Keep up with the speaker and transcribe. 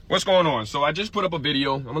What's going on? So I just put up a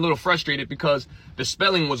video. I'm a little frustrated because the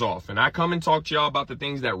spelling was off, and I come and talk to y'all about the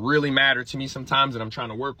things that really matter to me sometimes that I'm trying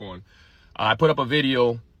to work on. I put up a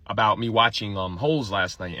video about me watching Holes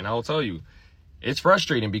last night, and I'll tell you, it's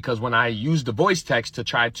frustrating because when I use the voice text to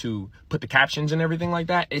try to put the captions and everything like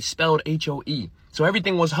that, it's spelled H-O-E. So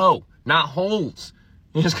everything was hoe, not holes.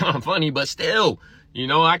 It's kind of funny, but still, you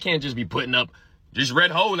know, I can't just be putting up, just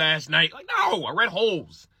read hoe last night. Like, no, I read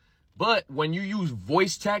holes. But when you use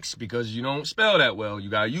voice text, because you don't spell that well, you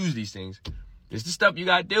got to use these things. It's the stuff you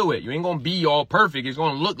got to deal with. You ain't going to be all perfect. It's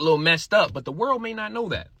going to look a little messed up. But the world may not know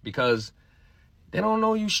that because they don't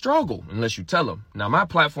know you struggle unless you tell them. Now, my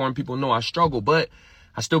platform, people know I struggle, but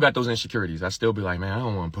I still got those insecurities. I still be like, man, I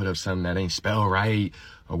don't want to put up something that ain't spelled right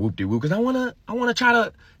or whoop-de-whoop because I want to try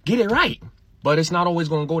to get it right. But it's not always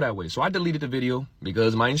going to go that way. So I deleted the video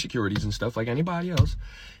because of my insecurities and stuff like anybody else.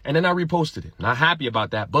 And then I reposted it. Not happy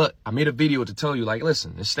about that, but I made a video to tell you, like,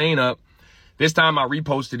 listen, it's staying up. This time I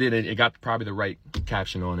reposted it and it got probably the right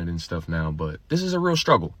caption on it and stuff now. But this is a real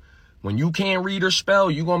struggle. When you can't read or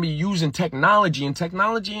spell, you're going to be using technology, and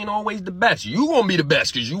technology ain't always the best. You're going to be the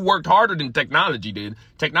best because you worked harder than technology did.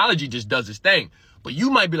 Technology just does its thing. But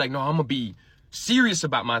you might be like, no, I'm going to be serious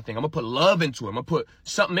about my thing. I'm going to put love into it. I'm going to put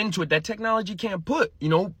something into it that technology can't put, you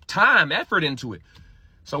know, time, effort into it.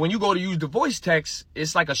 So when you go to use the voice text,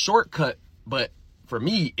 it's like a shortcut. But for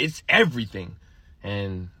me, it's everything.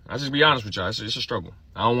 And I'll just be honest with y'all, it's a struggle.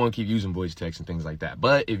 I don't want to keep using voice text and things like that.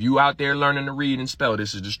 But if you out there learning to read and spell,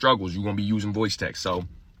 this is the struggles. You're going to be using voice text. So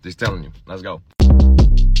just telling you, let's go.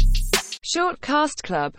 Shortcast Club.